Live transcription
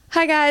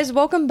Hi guys,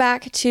 welcome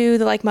back to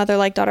the Like Mother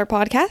Like Daughter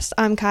podcast.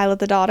 I'm Kyla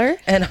the daughter.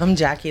 And I'm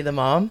Jackie the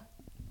mom.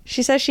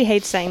 She says she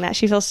hates saying that.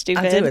 She feels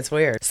stupid. I do, it's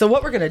weird. So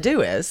what we're going to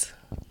do is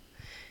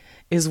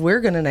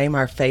we're going to name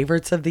our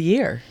favorites of the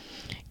year.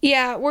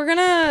 Yeah, we're going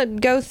to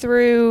go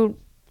through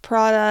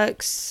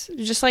products,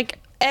 just like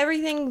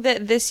everything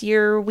that this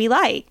year we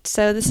liked.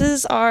 So this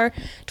is our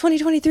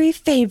 2023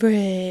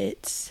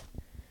 favorites.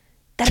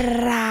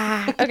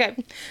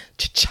 Okay.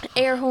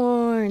 Air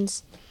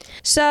horns.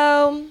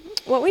 So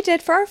what we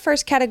did for our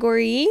first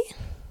category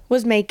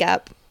was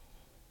makeup.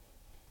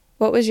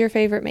 What was your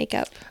favorite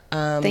makeup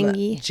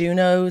thingy?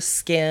 Juno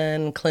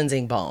Skin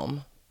Cleansing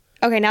Balm.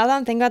 Okay, now that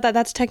I'm thinking about that,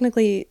 that's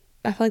technically,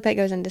 I feel like that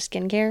goes into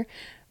skincare,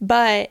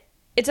 but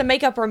it's a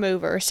makeup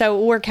remover, so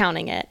we're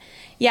counting it.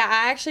 Yeah,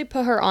 I actually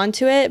put her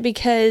onto it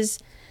because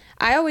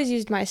I always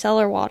used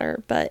micellar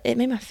water, but it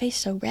made my face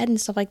so red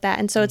and stuff like that,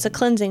 and so it's a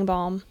cleansing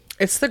balm.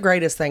 It's the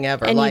greatest thing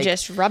ever. And you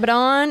just rub it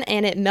on,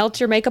 and it melts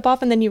your makeup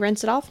off, and then you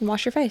rinse it off and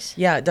wash your face.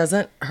 Yeah, it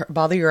doesn't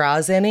bother your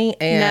eyes any,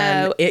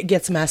 and it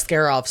gets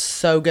mascara off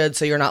so good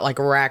so you're not like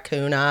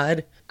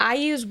raccoon-eyed. I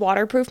use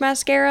waterproof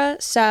mascara,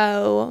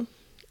 so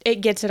it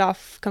gets it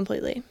off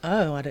completely.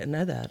 Oh, I didn't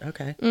know that.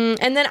 Okay.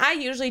 And then I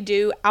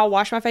usually I'll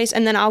wash my face,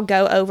 and then I'll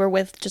go over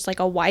with just like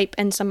a wipe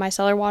and some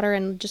micellar water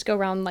and just go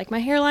around like my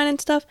hairline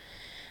and stuff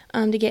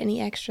to get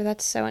any extra.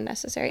 That's so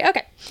unnecessary.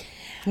 Okay.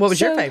 What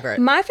was your favorite?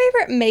 My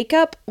favorite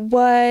makeup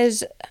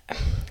was,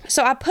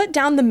 so I put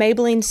down the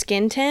Maybelline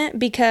Skin Tint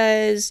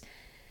because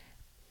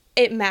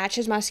it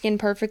matches my skin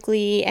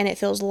perfectly and it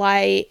feels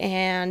light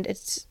and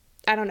it's,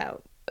 I don't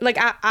know, like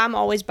I'm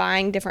always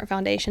buying different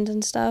foundations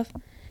and stuff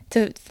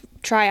to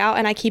try out,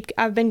 and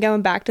I've been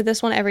going back to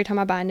this one every time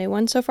I buy a new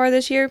one so far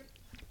this year.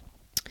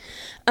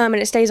 And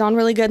it stays on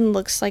really good and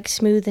looks like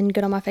smooth and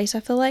good on my face,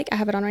 I feel like. I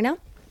have it on right now.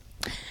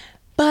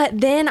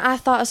 But then I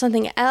thought of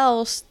something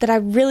else that I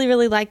really,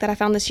 really like that I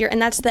found this year, and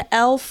that's the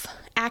e.l.f.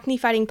 Acne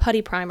Fighting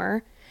Putty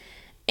Primer.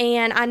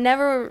 And I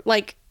never,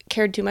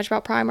 cared too much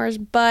about primers,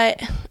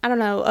 but I don't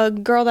know, a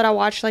girl that I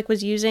watched,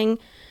 was using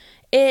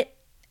it,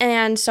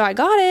 and so I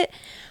got it.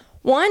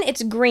 One,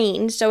 it's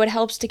green, so it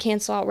helps to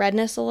cancel out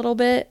redness a little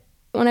bit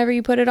whenever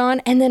you put it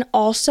on. And then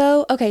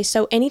also, okay,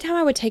 so anytime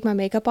I would take my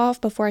makeup off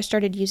before I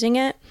started using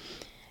it,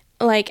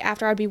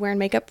 after I'd be wearing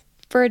makeup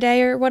for a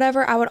day or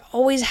whatever, I would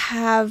always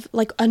have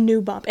a new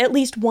bump, at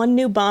least one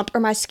new bump, or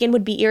my skin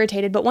would be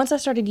irritated. But once I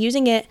started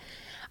using it,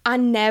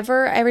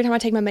 every time I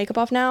take my makeup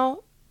off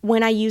now,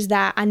 when I use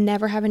that, I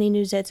never have any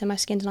new zits and my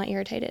skin's not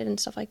irritated and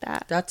stuff like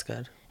that. That's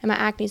good. And my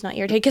acne's not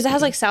irritated because it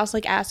has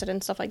salicylic acid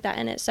and stuff like that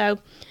in it. So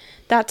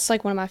that's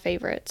one of my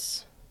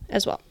favorites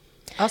as well.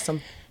 Awesome.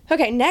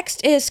 Okay,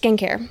 next is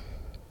skincare.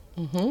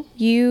 Mm-hmm.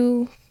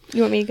 You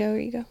want me to go or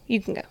you go?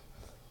 You can go.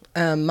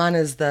 Mine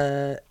is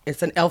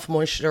it's an e.l.f.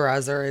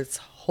 moisturizer. It's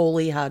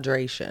Holy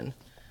Hydration.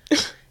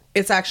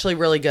 It's actually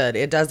really good.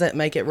 It doesn't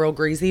make it real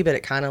greasy, but it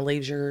kind of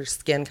leaves your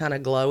skin kind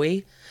of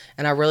glowy.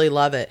 And I really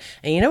love it.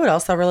 And you know what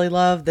else I really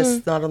love? This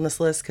is not on this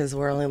list because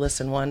we're only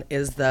listing one.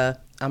 Is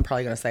I'm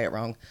probably going to say it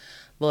wrong.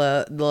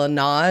 The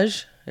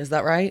Laneige. Is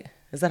that right?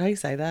 Is that how you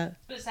say that?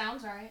 It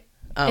sounds right.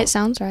 Oh. It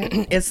sounds right.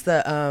 It's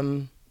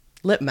the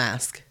lip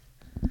mask.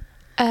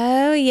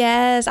 Oh,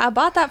 yes. I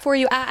bought that for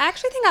you. I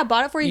actually think I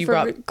bought it for you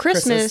for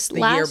Christmas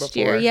last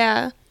year.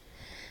 Yeah.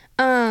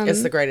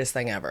 It's the greatest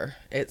thing ever.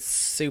 It's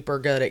super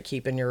good at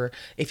keeping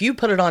if you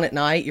put it on at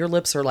night, your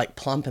lips are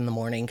plump in the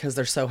morning because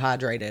they're so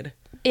hydrated.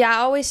 Yeah, I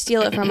always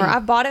steal it from her.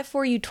 I've bought it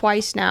for you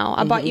twice now.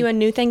 I bought you a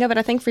new thing of it,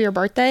 I think, for your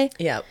birthday.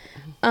 Yep.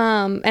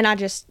 And I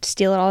just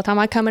steal it all the time.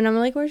 I come in and I'm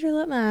like, where's your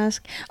lip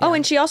mask? Yeah. Oh,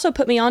 and she also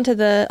put me onto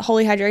the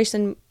Holy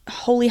Hydration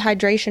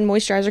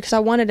moisturizer because I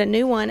wanted a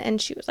new one,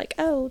 and she was like,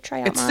 oh,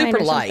 try out mine. It's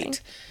super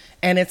light,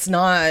 and it's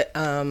not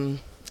I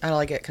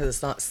like it because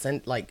it's not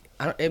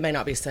it may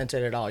not be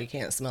scented at all. You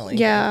can't smell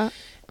anything. Yeah.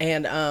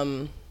 And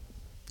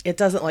it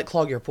doesn't I like it.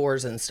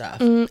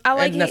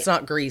 And that's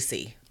not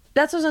greasy.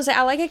 That's what I was gonna say.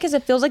 I like it because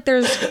it feels like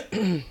there's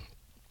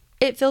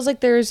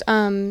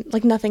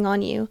nothing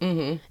on you.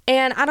 Mm-hmm.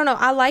 And I don't know,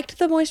 I liked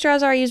the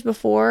moisturizer I used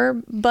before,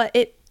 but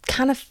it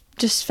kind of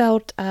just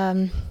felt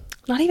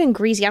not even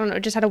greasy. I don't know,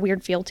 it just had a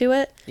weird feel to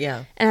it.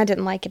 Yeah. And I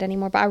didn't like it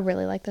anymore, but I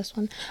really like this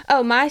one.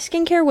 Oh, my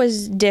skincare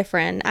was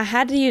different. I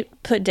had to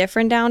put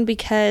different down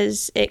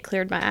because it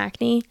cleared my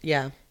acne.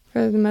 Yeah.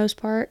 For the most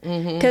part.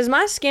 Because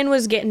my skin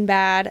was getting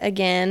bad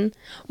again.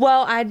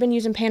 Well, I'd been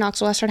using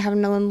Panoxyl. I started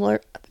having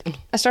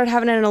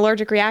an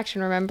allergic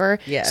reaction, remember?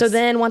 Yes. So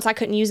then once I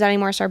couldn't use that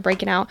anymore, I started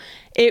breaking out.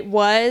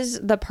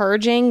 The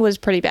purging was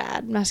pretty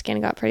bad. My skin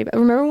got pretty bad.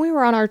 Remember when we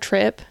were on our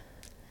trip?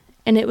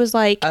 And it was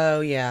oh,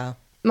 yeah.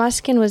 My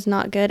skin was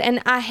not good.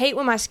 And I hate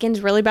when my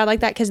skin's really bad like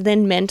that because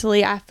then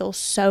mentally I feel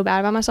so bad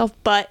about myself.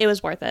 But it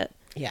was worth it.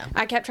 Yeah.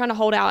 I kept trying to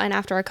hold out, and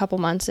after a couple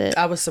months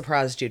I was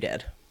surprised you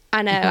did.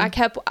 I know. I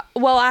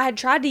had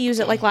tried to use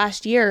it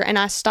last year, and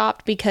I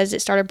stopped because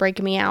it started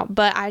breaking me out,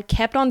 but I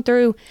kept on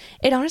through.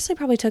 It honestly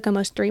probably took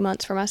almost 3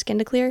 months for my skin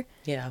to clear.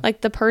 Yeah.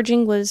 The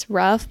purging was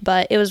rough,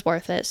 but it was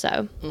worth it,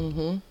 so.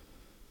 Mm-hmm.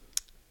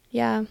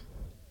 Yeah.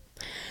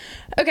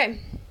 Okay.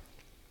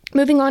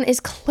 Moving on is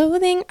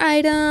clothing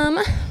item.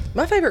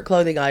 My favorite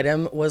clothing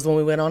item was when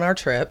we went on our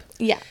trip.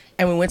 Yeah.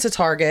 And we went to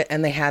Target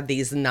and they had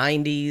these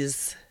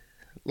 90s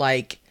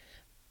like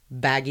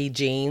baggy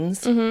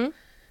jeans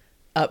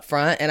up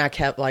front. And I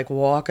kept like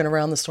walking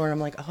around the store and I'm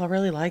like, oh, I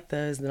really like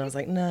those. And then I was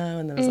like, no.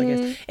 And then I was like,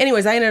 yes.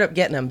 Anyways, I ended up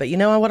getting them. But you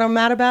know what I'm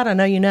mad about? I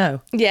know you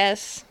know.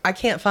 Yes. I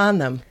can't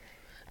find them.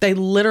 They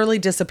literally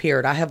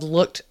disappeared. I have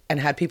looked and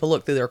had people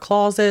look through their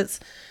closets.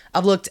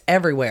 I've looked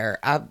everywhere.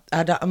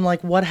 I'm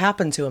like, what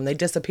happened to them? They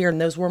disappeared.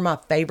 And those were my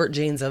favorite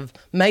jeans of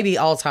maybe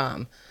all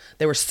time.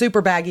 They were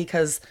super baggy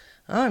because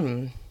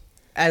I'm,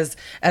 as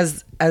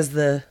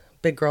the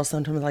big girl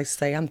sometimes likes to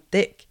say, I'm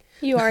thick.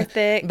 You are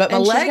thick. But my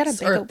and she's got a legs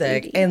big are old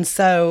thick. booty. And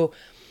so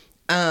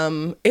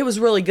it was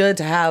really good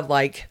to have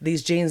like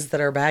these jeans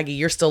that are baggy.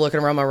 You're still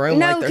looking around my room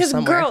No, like they're because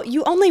somewhere. girl,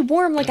 you only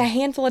wore them like a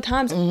handful of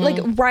times. Like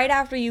right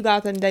after you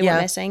got them, they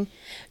were missing.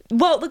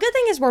 Well, the good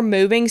thing is we're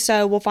moving,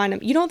 so we'll find them.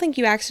 You don't think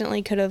you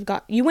accidentally could have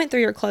got... You went through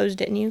your clothes,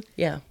 didn't you?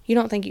 Yeah. You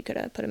don't think you could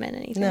have put them in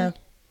anything? No.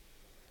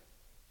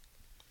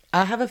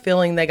 I have a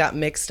feeling they got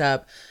mixed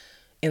up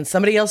in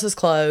somebody else's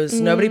clothes.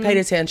 Nobody paid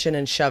attention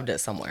and shoved it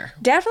somewhere.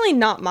 Definitely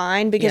not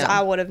mine, because Yeah.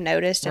 I would have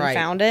noticed and Right.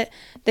 found it.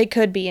 They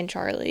could be in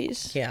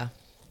Charlie's. Yeah.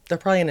 They're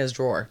probably in his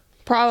drawer.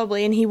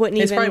 Probably, and he wouldn't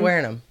He's even... probably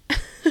wearing them.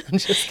 I'm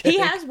just He kidding.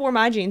 has wore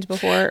my jeans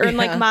before, or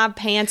like Yeah. my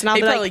pants, and I'll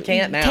He be like, probably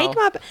can't now. Take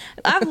my...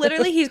 I've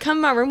literally... He's come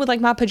in my room with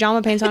like my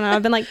pajama pants on, and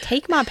I've been like,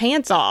 take my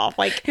pants off.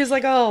 Like... He's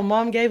like, oh,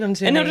 mom gave them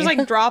to And me. he'll just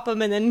like drop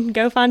them and then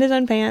go find his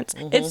own pants.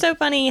 It's so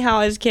funny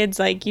how as kids,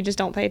 like, you just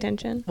don't pay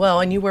attention. Well,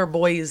 and you wear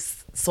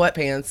boys'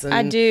 sweatpants. And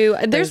I do.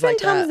 There's things been like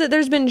times that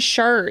there's been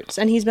shirts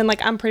and he's been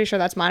like, I'm pretty sure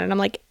that's mine. And I'm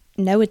like,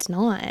 no, it's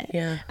not.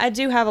 Yeah. I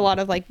do have a lot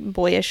of like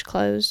boyish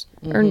clothes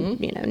or,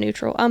 you know,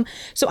 neutral.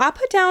 So I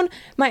put down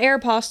my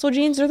Aeropostale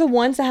jeans. They're the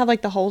ones that have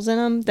like the holes in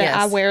them that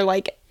I Yes. wear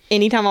like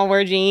anytime I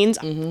wear jeans.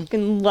 I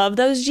can love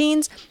those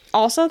jeans.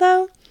 Also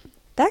though,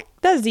 that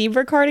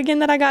zebra cardigan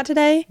that I got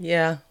today,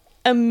 Yeah.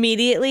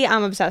 immediately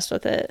I'm obsessed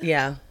with it.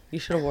 Yeah. You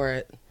should have wore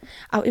it.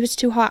 Oh, it was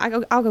too hot.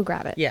 I'll go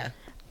grab it. Yeah.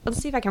 Let's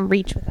see if I can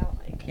reach without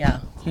like.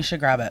 Yeah. You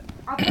should grab it.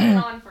 I'll put it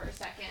on for a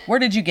second. Where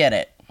did you get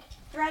it?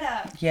 Thread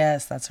up.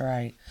 Yes, that's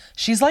right.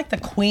 She's like the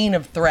queen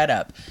of thread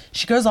up.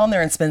 She goes on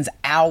there and spends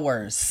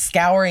hours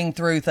scouring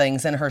through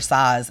things in her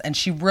size, and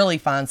she really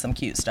finds some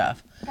cute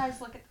stuff.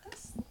 Guys, look at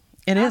this.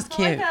 It is I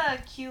feel cute. like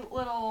a cute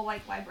little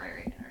like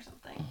librarian or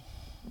something.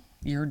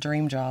 Your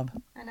dream job.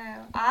 I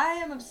know. I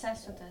am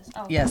obsessed with this.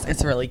 Oh. Yes,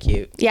 it's really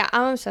cute. Yeah,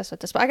 I'm obsessed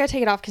with this, but I gotta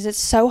take it off because it's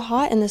so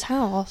hot in this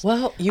house.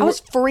 Well, I was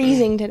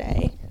freezing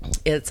today.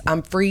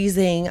 I'm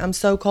freezing. I'm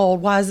so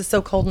cold. Why is it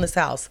so cold in this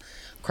house?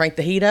 Crank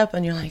the heat up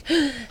and you're like,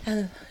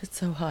 it's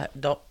so hot.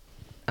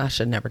 I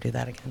should never do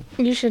that again.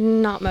 You should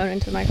not moan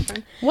into the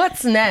microphone.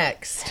 What's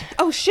next?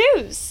 Oh,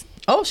 shoes.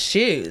 Oh,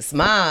 shoes.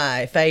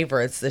 My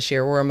favorites this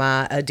year were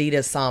my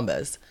Adidas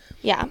Sambas.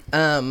 Yeah.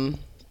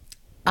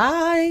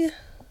 I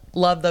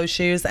love those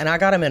shoes, and I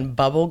got them in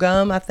bubble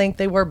gum. I think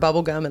they were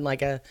bubble gum in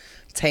like a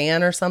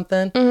tan or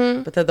something,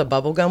 but they're the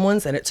bubble gum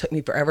ones, and it took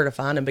me forever to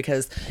find them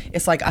because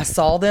it's like I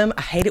saw them.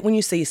 I hate it when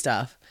you see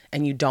stuff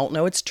and you don't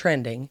know it's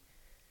trending,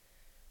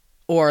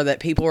 or that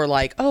people are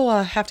like, oh,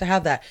 I have to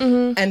have that,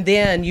 and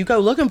then you go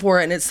looking for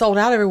it and it's sold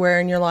out everywhere,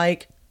 and you're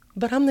like,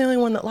 but I'm the only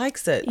one that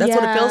likes it. That's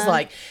what it feels Yeah.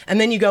 like. And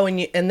then you go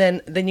and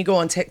then you go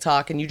on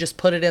TikTok and you just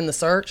put it in the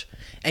search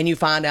and you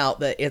find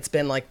out that it's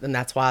been like, and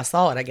that's why I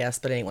saw it, I guess.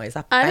 But anyways,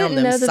 I found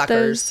them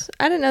suckers.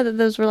 I didn't know that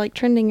those were like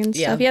trending and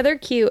stuff. Yeah. Yeah, they're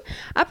cute.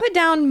 I put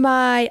down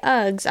my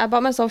Uggs. I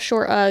bought myself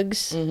short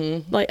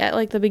Uggs like at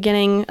like the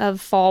beginning of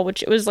fall,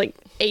 which it was like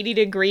 80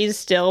 degrees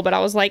still, but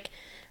I was like,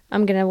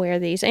 I'm gonna wear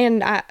these.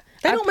 And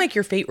They don't make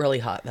your feet really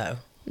hot though.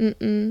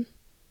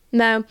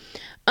 no.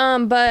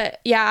 But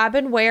yeah, I've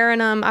been wearing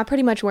them. I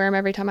pretty much wear them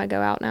every time I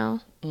go out now.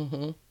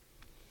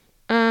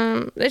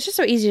 It's just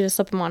so easy to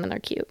slip them on and they're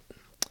cute.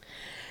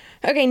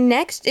 Okay,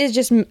 next is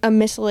just a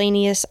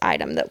miscellaneous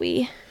item that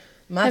we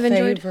My have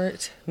enjoyed.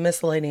 favorite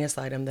miscellaneous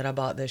item that I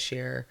bought this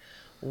year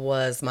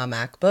was my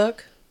MacBook.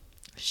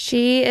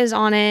 She is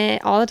on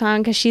it all the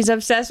time because she's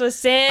obsessed with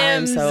Sims. I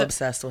am so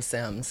obsessed with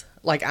Sims.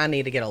 Like, I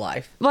need to get a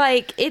life.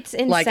 Like, it's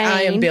insane. Like,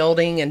 I am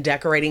building and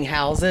decorating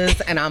houses,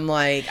 and I'm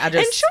like, And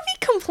she'll be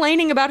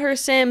complaining about her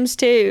Sims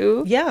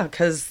too. yeah,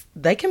 because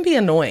they can be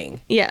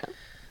annoying. Yeah.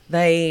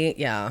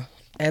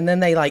 And then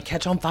they like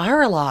catch on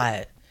fire a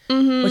lot.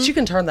 Which you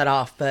can turn that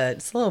off, but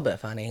it's a little bit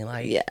funny.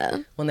 Like, Yeah.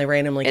 when they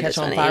randomly It catch is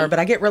on funny. fire. But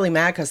I get really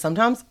mad because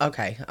sometimes,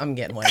 okay, I'm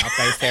getting way off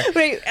base here.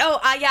 Wait,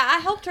 I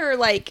helped her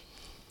like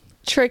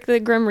trick the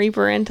Grim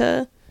Reaper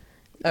into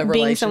A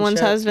being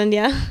someone's relationship. husband.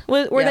 Yeah.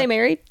 Were Yeah. they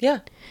married? Yeah.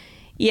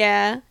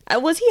 Yeah.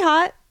 Was he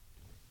hot?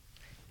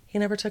 He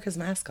never took his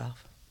mask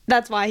off.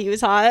 That's why he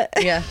was hot.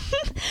 Yeah.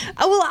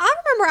 Well, I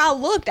remember I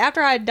looked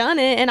after I had done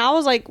it, and I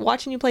was like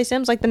watching you play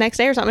Sims like the next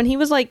day or something. And he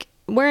was like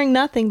wearing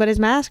nothing but his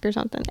mask or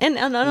something, and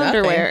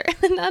underwear,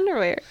 and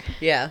underwear.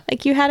 Yeah.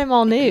 Like you had him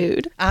all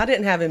nude. I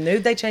didn't have him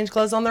nude. They change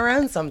clothes on their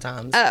own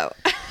sometimes. Oh.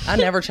 I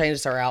never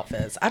changed our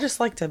outfits. I just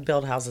like to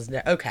build houses.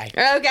 Okay.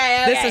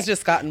 Okay. This has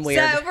just gotten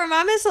weird. So for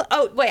my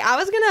I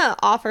was gonna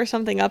offer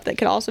something up that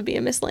could also be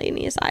a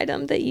miscellaneous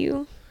item that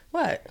you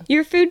What?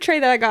 Your food tray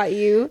that I got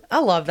you. I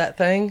love that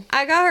thing.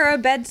 I got her a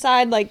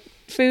bedside like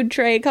food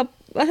tray. I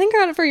think I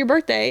got it for your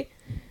birthday,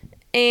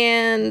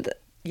 and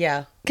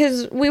Yeah.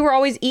 because we were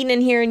always eating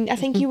in here, and I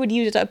think you would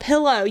use a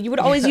pillow. You would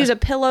always use a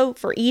pillow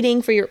for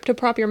eating to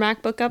prop your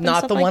MacBook up. And Not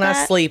stuff the like one that.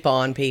 I sleep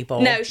on,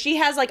 people. No, she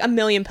has like a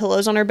million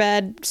pillows on her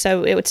bed,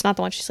 so it's not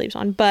the one she sleeps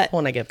on. But I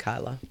want to give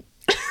Kyla.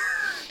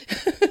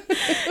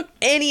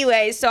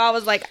 anyway, so I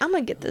was like, I'm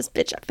gonna get this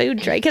bitch a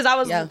food tray because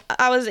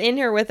I was in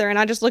here with her, and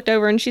I just looked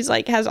over, and she's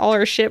like has all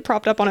her shit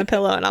propped up on a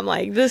pillow, and I'm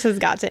like, this has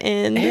got to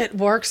end. It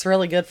works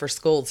really good for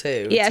school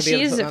too. Yeah, to be she able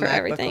to uses put it my for MacBook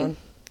everything.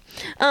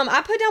 on.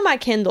 I put down my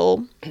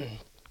Kindle.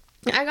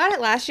 I got it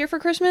last year for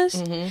Christmas,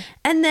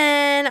 and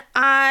then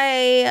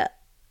I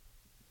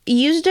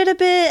used it a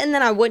bit, and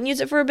then I wouldn't use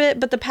it for a bit,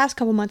 but the past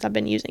couple months I've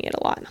been using it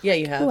a lot. Yeah,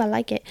 you have. Oh, I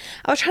like it.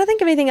 I was trying to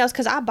think of anything else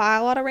because I buy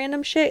a lot of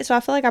random shit, so I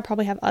feel like I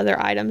probably have other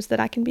items that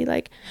I can be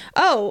like,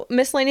 oh,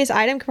 miscellaneous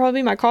item could probably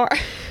be my car.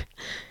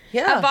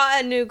 Yeah. I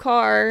bought a new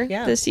car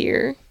Yeah. this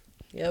year,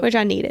 which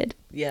I needed.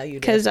 Yeah, you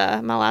did. Because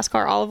my last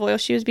car, Olive Oil,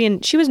 she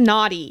was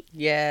naughty.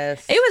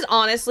 Yes. It was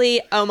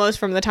honestly almost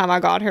from the time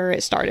I got her,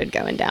 it started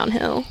going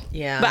downhill.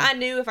 Yeah. But I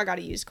knew if I got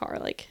a used car,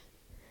 like,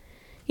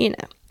 you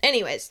know.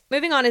 Anyways,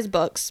 moving on is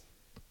books.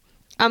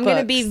 I'm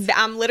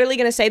literally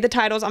going to say the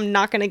titles. I'm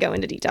not going to go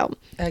into detail.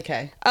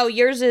 Okay. Oh,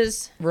 yours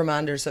is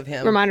Reminders of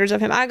Him. Reminders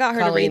of Him. I got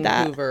her to read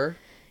that. Hoover.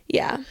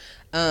 Yeah.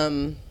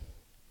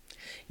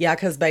 Yeah,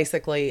 because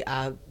basically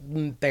I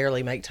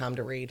barely make time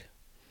to read.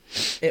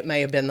 It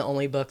may have been the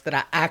only book that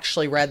I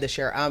actually read this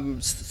year.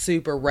 I'm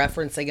super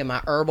referencing in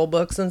my herbal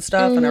books and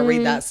stuff, and I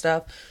read that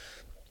stuff.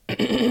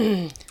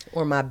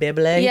 Or my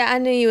Bible. Yeah, I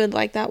knew you would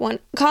like that one.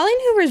 Colleen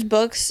Hoover's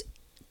books,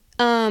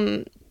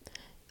 they're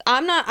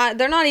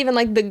not even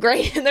like the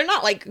great, they're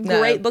not like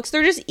great books.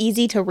 They're just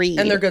easy to read.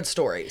 And they're good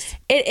stories.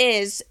 It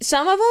is.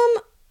 Some of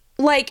them,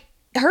 like,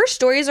 her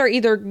stories are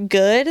either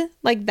good,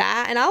 like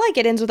that, and I like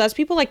It Ends With Us.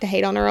 People like to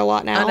hate on her a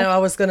lot now. I know. I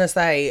was going to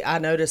say, I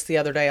noticed the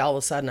other day, all of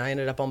a sudden, I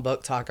ended up on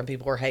Book Talk, and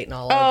people were hating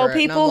all over it. Oh,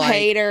 people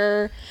hate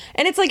her.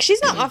 And it's like, she's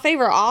not my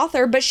favorite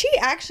author, but she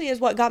actually is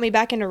what got me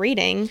back into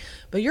reading.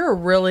 But you're a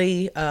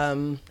really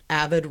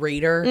avid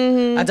reader.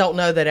 I don't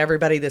know that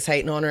everybody that's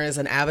hating on her is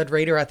an avid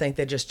reader. I think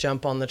they just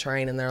jump on the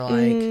train, and they're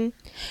like,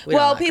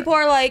 Well, people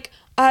are like,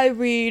 I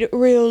read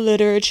real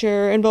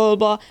literature and blah,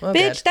 blah, blah. Well,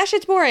 bitch, good. that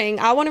shit's boring.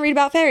 I want to read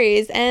about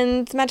fairies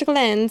and magical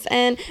ends.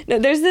 And no,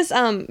 there's this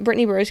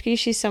Brittany Borowski.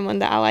 She's someone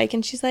that I like.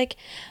 And she's like,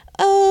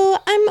 oh,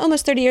 I'm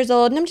almost 30 years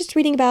old. And I'm just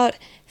reading about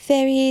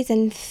fairies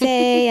and fae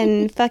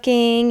and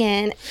fucking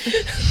and...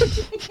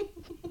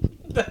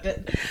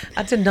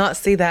 I did not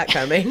see that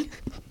coming.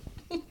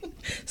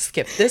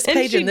 Skip this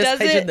page and this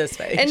page and this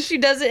page. And she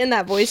does it in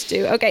that voice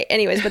too. Okay,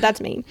 anyways, but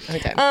that's me.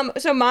 Okay.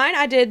 So mine,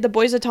 I did the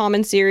Boys of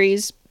Tommen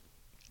series.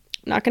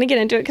 Not going to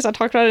get into it because I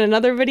talked about it in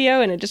another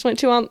video and it just went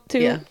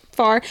too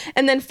far.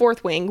 And then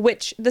Fourth Wing,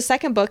 which the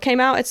second book came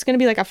out. It's going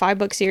to be like a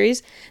 5-book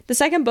series. The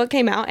second book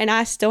came out and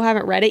I still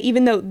haven't read it,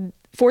 even though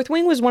Fourth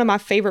Wing was one of my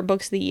favorite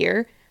books of the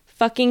year.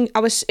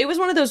 It was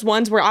one of those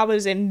ones where I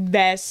was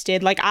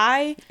invested. Like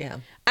I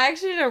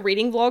actually did a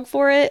reading vlog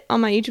for it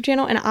on my YouTube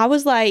channel and I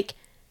was like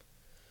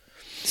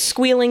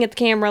squealing at the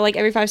camera like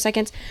every 5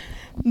 seconds.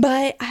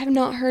 But I have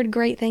not heard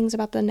great things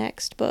about the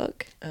next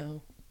book.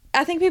 Oh.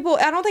 I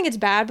don't think it's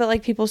bad, but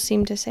like people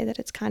seem to say that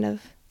it's kind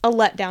of a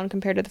letdown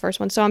compared to the first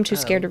one, so I'm too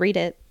scared to read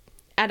it.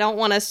 I don't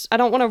want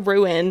to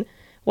ruin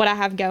what I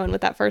have going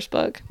with that first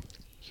book.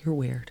 You're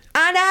weird.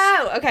 I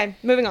know. Okay,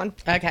 moving on.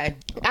 Okay.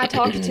 I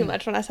talked too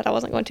much when I said I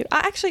wasn't going to.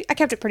 I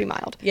kept it pretty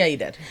mild. Yeah, you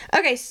did.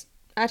 Okay,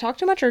 I talked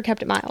too much or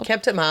kept it mild?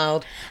 Kept it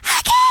mild.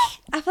 Okay.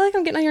 I feel like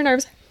I'm getting on your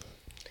nerves.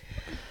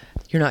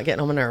 You're not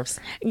getting on my nerves.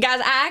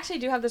 Guys, I actually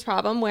do have this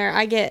problem where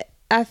I get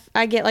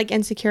like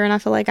insecure and I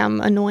feel like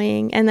I'm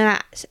annoying and then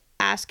I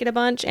ask it a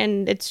bunch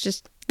and it's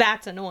just,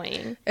 that's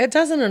annoying. It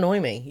doesn't annoy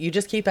me. You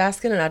just keep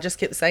asking and I just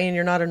keep saying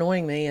you're not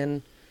annoying me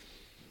and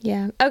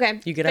yeah. Okay.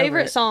 You get over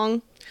favorite it.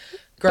 song?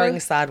 Growing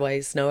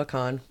Sideways, Noah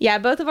Kahn. Yeah,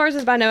 both of ours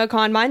is by Noah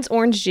Kahn. Mine's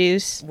Orange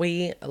Juice.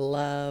 We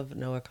love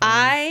Noah Kahn.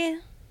 I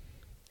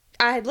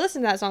had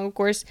listened to that song, of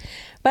course,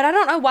 but I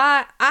don't know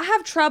why. I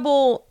have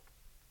trouble,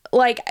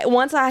 like,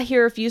 once I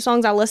hear a few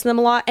songs, I listen to them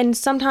a lot, and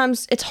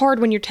sometimes it's hard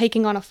when you're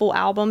taking on a full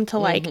album to,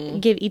 like,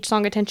 give each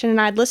song attention,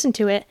 and I'd listen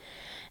to it,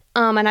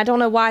 and I don't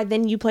know why.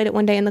 Then you played it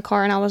one day in the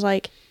car, and I was,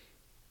 like,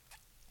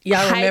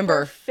 yeah, I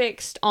remember.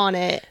 Fixed on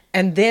it.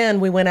 And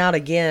then we went out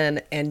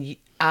again, and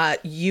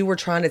you were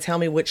trying to tell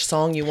me which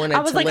song you wanted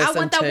to listen to. I was like, I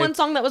want that one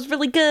song that was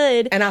really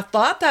good. And I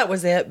thought that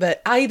was it, but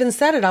I even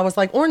said it. I was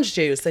like, Orange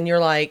Juice. And you're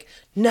like,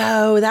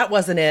 no, that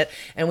wasn't it.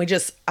 And we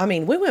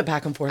went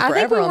back and forth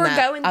forever on that. I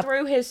think we were going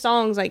through his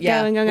songs, like,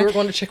 going. We were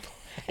going to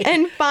Chick-fil-A.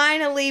 And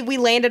finally, we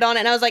landed on it,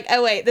 and I was like,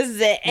 oh, wait, this is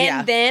it.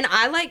 And then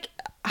I, like,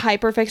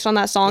 hyper-fixed on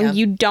that song. Yeah.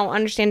 You don't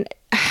understand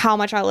how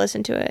much I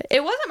listened to it.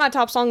 It wasn't my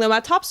top song, though.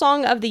 My top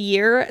song of the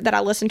year that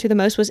I listened to the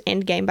most was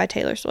Endgame by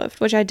Taylor Swift,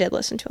 which I did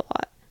listen to a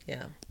lot.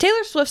 Yeah.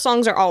 Taylor Swift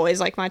songs are always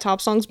like my top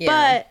songs,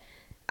 but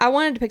I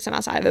wanted to pick some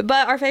outside of it.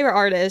 But our favorite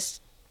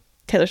artist,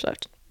 Taylor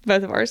Swift.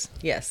 Both of ours.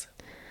 Yes.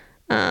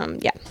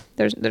 Yeah,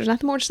 there's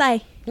nothing more to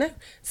say. No,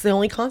 it's the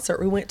only concert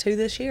we went to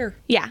this year.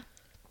 Yeah.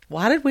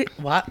 Why did we?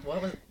 What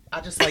was? I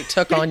just like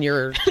took on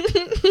your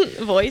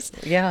voice.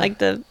 Yeah. Like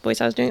the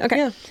voice I was doing.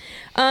 Okay.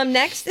 Yeah.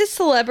 Next is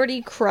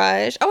celebrity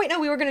crush. Oh wait, no,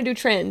 we were gonna do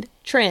trend.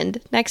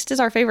 Next is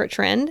our favorite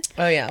trend.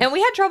 Oh yeah. And we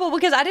had trouble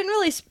because I didn't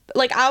really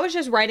like. I was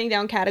just writing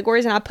down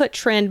categories and I put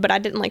trend, but I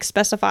didn't like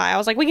specify. I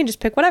was like, we can just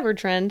pick whatever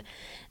trend.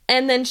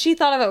 And then she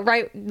thought of it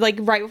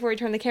right before we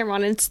turned the camera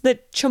on. And it's the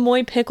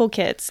chamoy pickle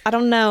kits. I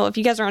don't know if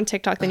you guys are on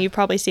TikTok, then you've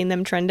probably seen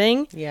them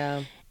trending.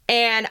 Yeah.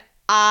 And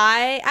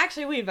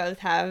we both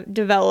have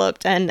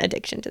developed an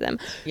addiction to them.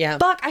 Yeah.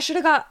 Fuck, I should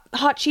have got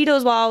hot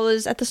Cheetos while I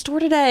was at the store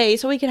today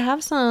so we could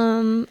have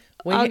some.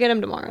 I'll get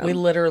them tomorrow. We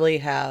literally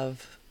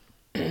have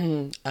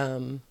chamoy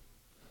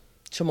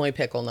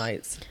pickle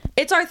nights.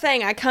 It's our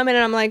thing. I come in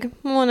and I'm like,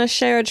 want to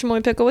share a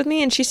chamoy pickle with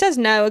me? And she says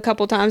no a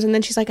couple times. And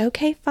then she's like,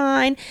 okay,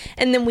 fine.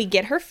 And then we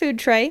get her food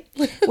tray.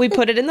 We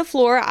put it in the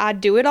floor. I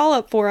do it all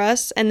up for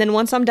us. And then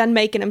once I'm done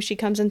making them, she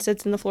comes and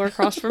sits in the floor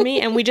across from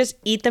me. And we just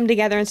eat them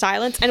together in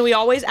silence. And we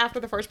always, after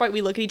the first bite,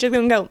 we look at each other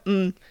and go,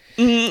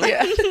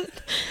 Yeah.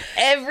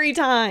 Every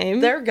time.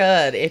 They're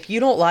good. If you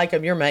don't like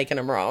them, you're making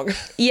them wrong.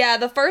 Yeah,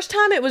 the first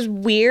time it was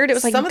weird. It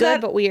was like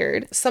good, but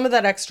weird. Some of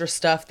that extra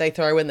stuff they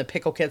throw in the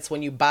pickle kits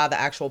when you buy the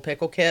actual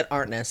pickle kit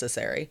aren't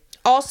necessary.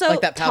 Also,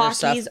 like that powder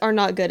Takis stuff. are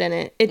not good in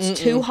it. It's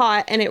too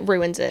hot and it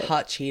ruins it.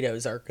 Hot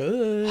Cheetos are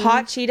good.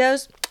 Hot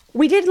Cheetos.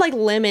 We did like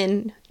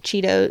lemon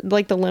Cheetos,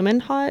 like the lemon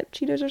hot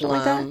Cheetos or something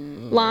like that.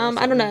 Lime.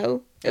 I don't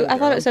know. I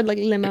thought it said like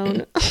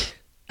lemon.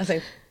 I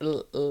think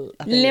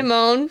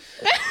Limon.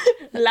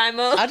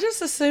 Limon. I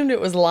just assumed it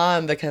was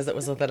lime because it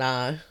was with an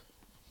I.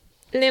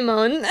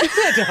 Limon.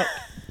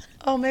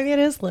 Oh, maybe it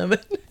is lemon.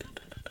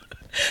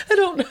 I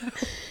don't know.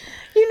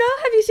 You know,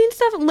 have you seen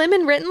stuff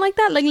lemon written like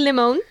that? Like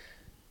limon?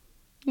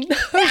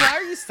 Why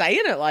are you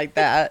saying it like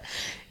that?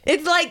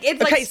 It's like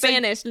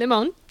Spanish.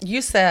 Limon.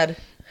 You said,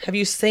 have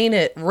you seen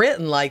it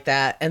written like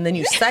that? And then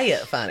you say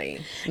it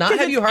funny. Not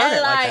have you heard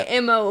it like that.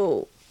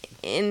 Limone.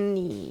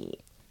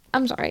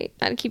 I'm sorry.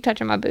 I keep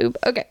touching my boob.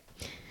 Okay.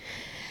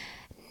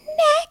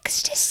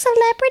 Next is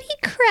celebrity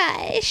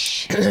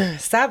crush.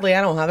 Sadly,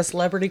 I don't have a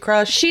celebrity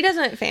crush. She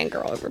doesn't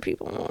fangirl over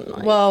people.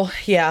 Well,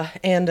 yeah.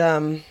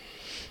 And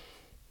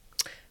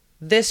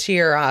this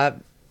year, I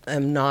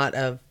am not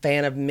a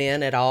fan of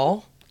men at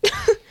all.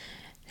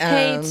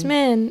 Hates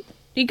men.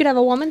 You could have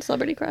a woman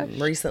celebrity crush.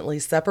 Recently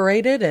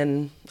separated,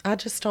 and I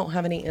just don't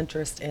have any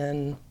interest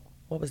in...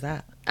 What was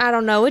that? I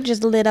don't know. It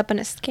just lit up and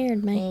it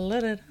scared me.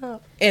 Lit it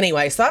up.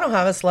 Anyway, so I don't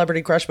have a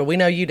celebrity crush, but we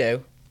know you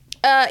do.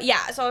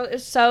 Yeah. So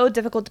it's so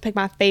difficult to pick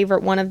my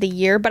favorite one of the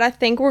year, but I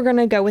think we're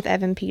gonna go with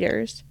Evan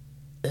Peters.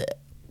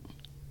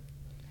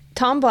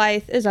 Tom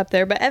Blythe is up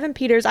there, but Evan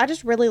Peters, I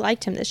just really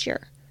liked him this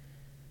year.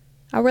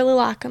 I really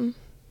like him.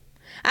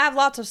 I have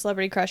lots of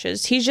celebrity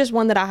crushes. He's just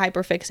one that I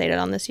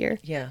hyperfixated on this year.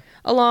 Yeah.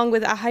 Along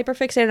with I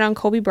hyperfixated on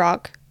Colby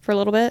Brock for a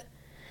little bit,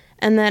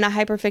 and then I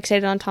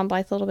hyperfixated on Tom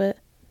Blythe a little bit.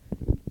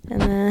 And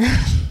then,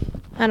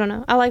 I don't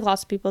know. I like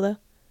lots of people, though.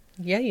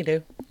 Yeah, you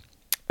do.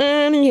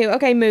 Anywho,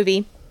 okay,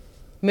 movie.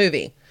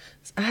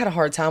 I had a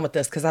hard time with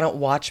this because I don't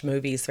watch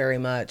movies very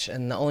much.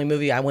 And the only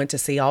movie I went to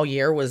see all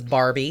year was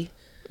Barbie,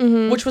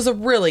 which was a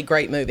really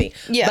great movie.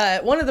 Yeah.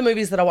 But one of the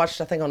movies that I watched,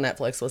 I think, on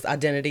Netflix was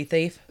Identity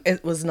Thief.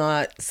 It was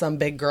not some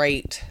big,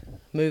 great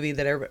movie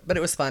but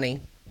it was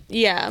funny.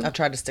 Yeah. I've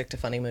tried to stick to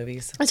funny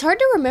movies. It's hard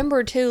to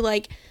remember, too,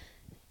 like,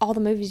 all the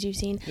movies you've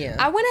seen. Yeah.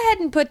 I went ahead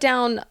and put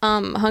down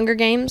Hunger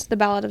Games, The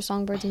Ballad of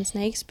Songbirds and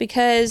Snakes,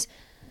 because,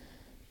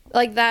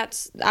 like,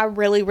 I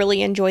really,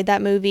 really enjoyed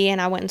that movie,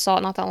 and I went and saw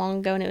it not that long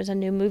ago, and it was a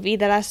new movie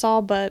that I saw,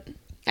 but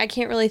I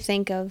can't really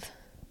think of.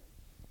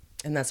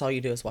 And that's all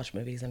you do is watch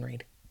movies and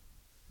read.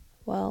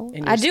 Well,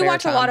 I do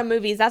watch a lot of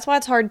movies. That's why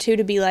it's hard, too,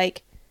 to be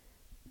like...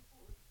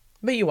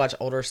 But you watch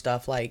older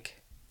stuff,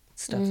 like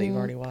stuff that you've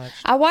already watched.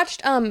 I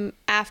watched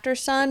After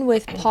Sun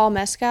with Paul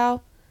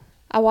Mescal.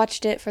 I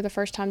watched it for the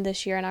first time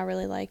this year, and I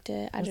really liked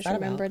it. I just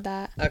remembered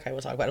that. Okay,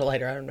 we'll talk about it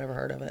later. I've never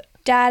heard of it.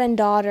 Dad and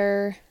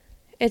Daughter.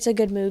 It's a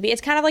good movie.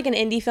 It's kind of like an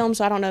indie film,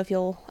 so I don't know if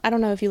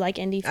you like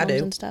indie films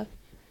and stuff.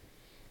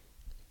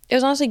 It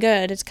was honestly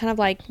good. It's kind of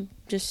like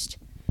just,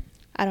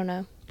 I don't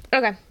know.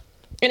 Okay.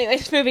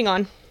 Anyways, moving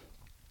on.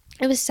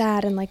 It was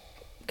sad and like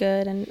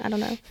good, and I don't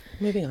know.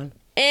 Moving on.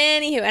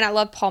 Anywho, and I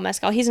love Paul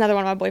Mescal. He's another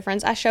one of my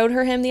boyfriends. I showed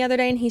her him the other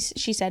day, and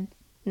she said,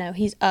 no,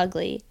 he's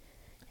ugly.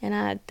 And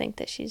I think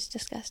that she's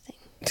disgusting.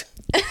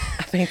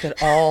 I think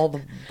that all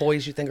the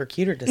boys you think are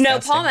cute are disgusting. No,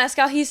 Paul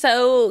Mescal, he's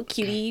so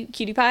cutie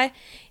pie.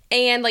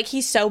 And, like,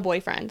 he's so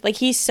boyfriend. Like,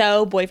 he's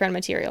so boyfriend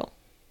material.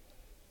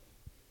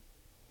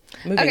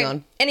 Moving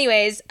on.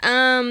 Anyways,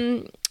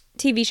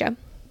 TV show.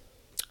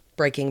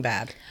 Breaking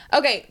Bad.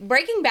 Okay,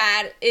 Breaking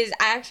Bad I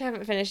actually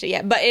haven't finished it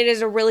yet, but it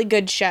is a really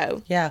good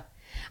show. Yeah.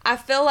 I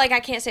feel like I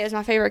can't say it was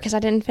my favorite because I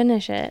didn't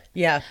finish it.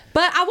 Yeah.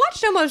 But I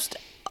watched almost...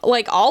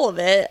 like all of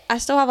it. I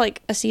still have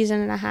like a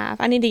season and a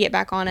half. I need to get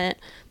back on it.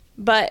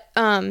 But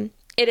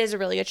it is a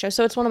really good show.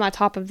 So it's one of my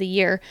top of the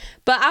year.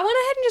 But I went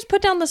ahead and just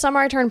put down The Summer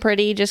I Turned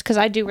Pretty just because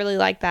I do really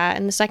like that.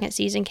 And the second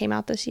season came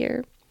out this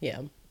year.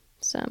 Yeah.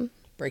 So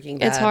Breaking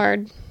Bad. It's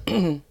hard.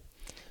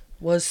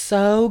 Was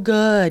so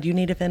good. You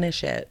need to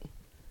finish it.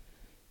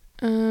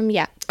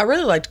 Yeah. I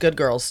really liked Good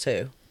Girls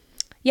too.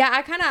 Yeah,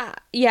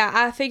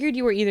 I figured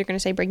you were either going to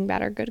say Breaking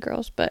Bad or Good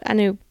Girls, but I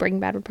knew Breaking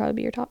Bad would probably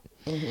be your top.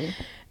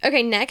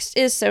 Okay, next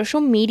is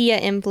social media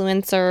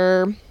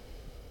influencer.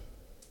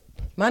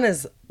 Mine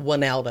is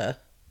Winelda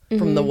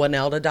from the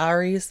Winelda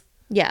Diaries.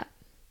 Yeah.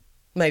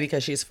 Maybe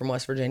because she's from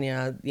West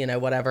Virginia,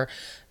 whatever.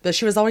 But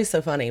she was always so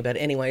funny. But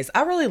anyways,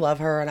 I really love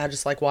her, and I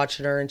just like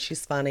watching her, and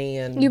she's funny.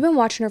 And You've been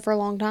watching her for a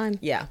long time.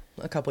 yeah,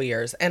 a couple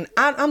years. And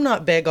I'm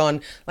not big on,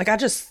 like, I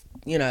just,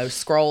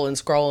 scroll and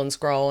scroll and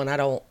scroll, and I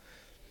don't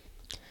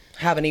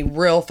have any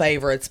real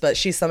favorites, but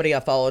she's somebody I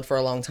followed for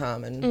a long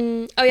time.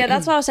 And Oh, yeah,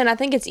 that's what I was saying. I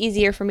think it's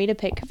easier for me to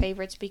pick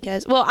favorites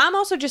because, well, I'm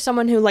also just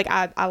someone who, like,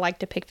 I like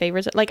to pick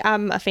favorites. Like,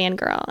 I'm a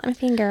fangirl.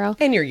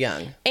 And you're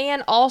young.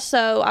 And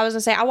also, I was going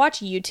to say, I watch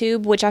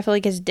YouTube, which I feel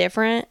like is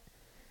different.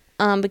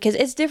 Because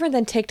it's different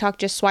than TikTok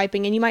just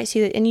swiping, and you might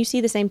see and you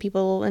see the same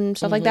people and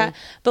stuff like that.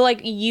 But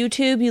like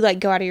YouTube, you like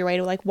go out of your way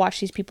to like watch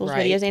these people's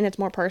videos, and it's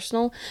more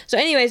personal. So,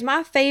 anyways,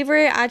 my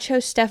favorite, I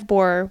chose Steph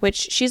Borer, which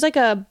she's like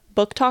a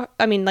like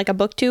a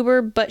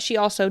booktuber, but she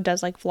also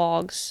does like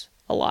vlogs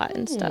a lot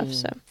and stuff.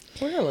 So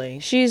Really,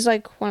 she's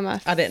like one of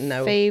my I didn't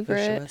know favorite.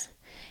 who she was.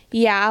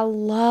 Yeah, I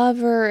love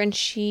her, and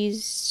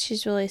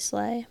she's really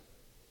slay.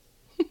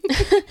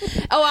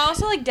 Oh, I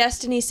also like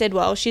Destiny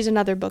Sidwell. She's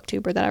another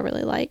booktuber that I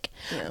really like.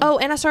 Yeah. Oh,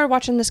 and I started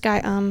watching this guy,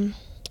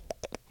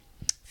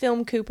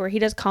 Film Cooper. He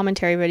does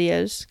commentary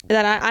videos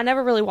that I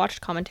never really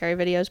watched commentary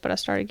videos, but I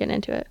started getting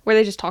into it where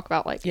they just talk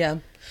about like You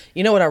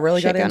know what I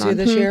really got into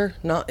this Hmm. year?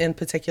 Not in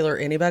particular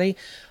anybody,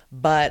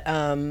 but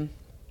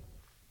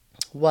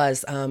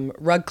was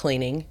rug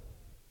cleaning.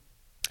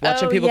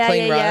 Watching people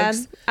clean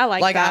rugs. I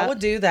like that. I would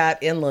do that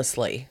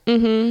endlessly.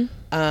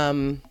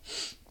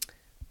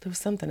 There was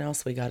something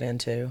else we got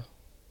into.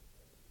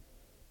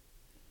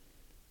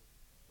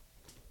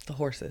 The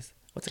horses.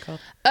 What's it called?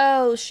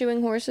 Oh,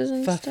 shoeing horses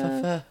and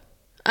stuff.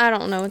 I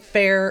don't know.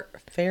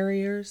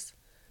 Farriers?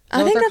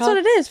 I think that's what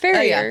it is. Farrier.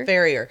 Oh, yeah,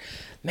 farrier.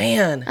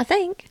 Man, I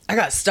think. I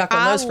got stuck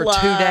on those for 2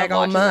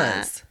 daggone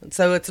months.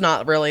 So it's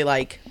not really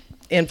like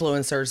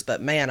influencers, but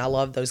man, I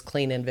love those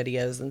cleaning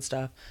videos and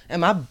stuff.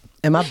 Am I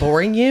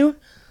boring you?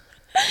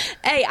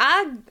 Hey,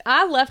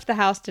 I left the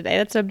house today.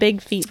 That's a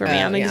big feat for me.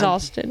 I'm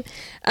exhausted.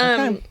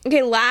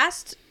 Okay,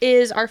 last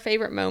is our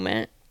favorite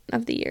moment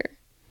of the year,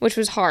 which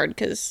was hard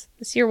because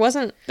this year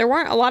there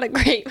weren't a lot of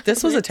great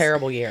This was a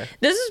terrible year.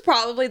 This is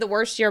probably the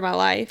worst year of my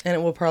life. And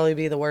it will probably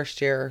be the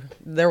worst year.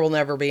 There will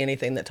never be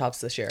anything that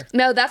tops this year.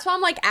 No, that's why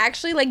I'm like,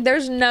 actually, like,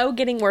 there's no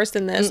getting worse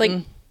than this. Like,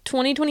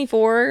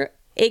 2024,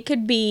 it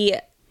could be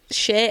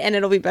shit and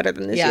it'll be better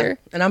than this year.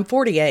 And I'm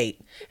 48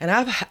 and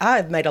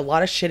I've made a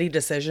lot of shitty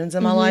decisions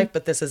in my life,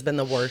 but this has been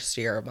the worst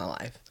year of my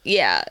life.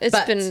 Yeah, it's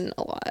been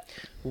a lot.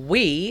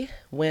 We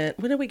went,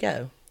 when did we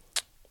go?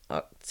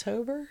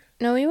 October?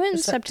 No, we went in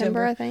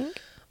September, I think.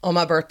 On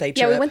my birthday trip.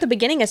 Yeah, we went the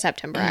beginning of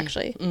September,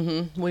 actually.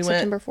 We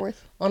September went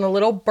 4th. on a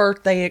little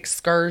birthday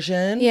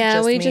excursion.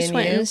 Yeah, we just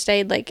went and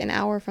stayed like an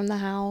hour from the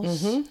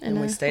house. And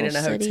we stayed in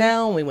a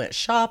hotel and we went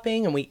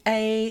shopping and we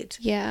ate.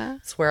 Yeah.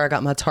 That's where I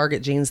got my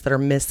Target jeans that are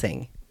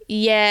missing.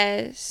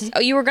 Yes.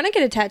 Oh, you were going to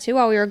get a tattoo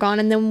while we were gone,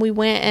 and then we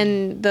went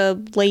and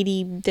the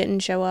lady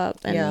didn't show up.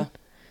 And,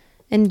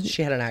 and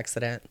she had an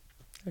accident.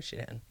 No, she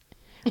didn't.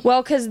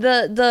 Well, because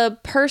the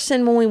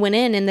person when we went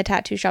in the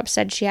tattoo shop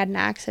said she had an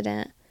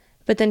accident,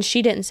 but then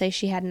she didn't say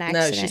she had an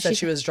accident. No, she said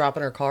she was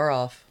dropping her car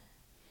off.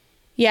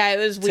 Yeah, it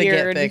was weird.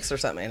 To get fixed or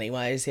something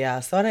anyways.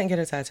 Yeah, so I didn't get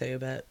a tattoo,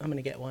 but I'm going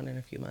to get one in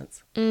a few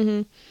months.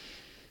 So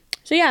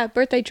yeah,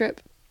 birthday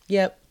trip.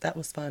 Yep, that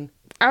was fun.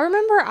 I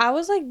remember I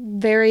was like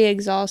very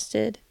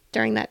exhausted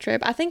during that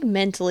trip. I think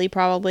mentally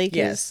probably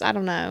because I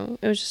don't know.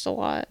 It was just a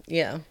lot.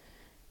 Yeah.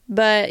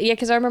 But yeah,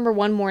 because I remember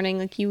one morning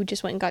like you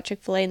just went and got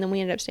Chick-fil-A and then we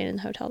ended up staying in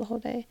the hotel the whole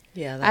day.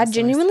 Yeah, I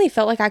genuinely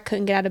felt like I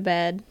couldn't get out of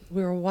bed.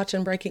 We were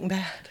watching Breaking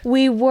Bad.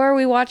 We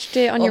watched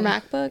it on your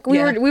MacBook.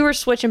 We were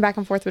switching back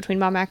and forth between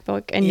my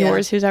MacBook and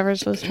yours,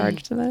 whoever's was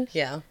charged the most.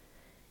 Yeah.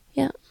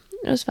 Yeah,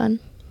 it was fun.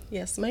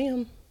 Yes,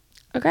 ma'am.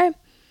 Okay.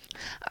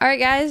 All right,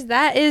 guys,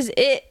 that is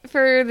it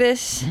for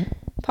this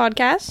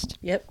podcast.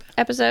 Yep.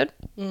 Episode.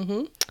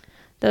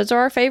 Those are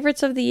our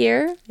favorites of the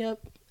year. Yep.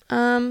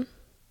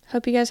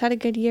 Hope you guys had a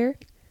good year.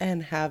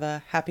 And have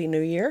a happy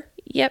new year.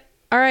 Yep.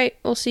 All right.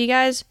 We'll see you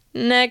guys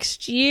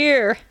next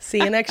year. See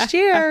you next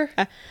year.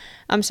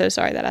 I'm so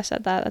sorry that I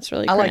said that. That's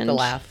really cringe. I like the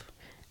laugh.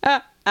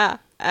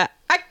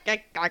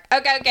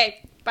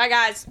 Okay. Bye,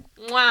 guys.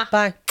 Mwah.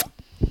 Bye.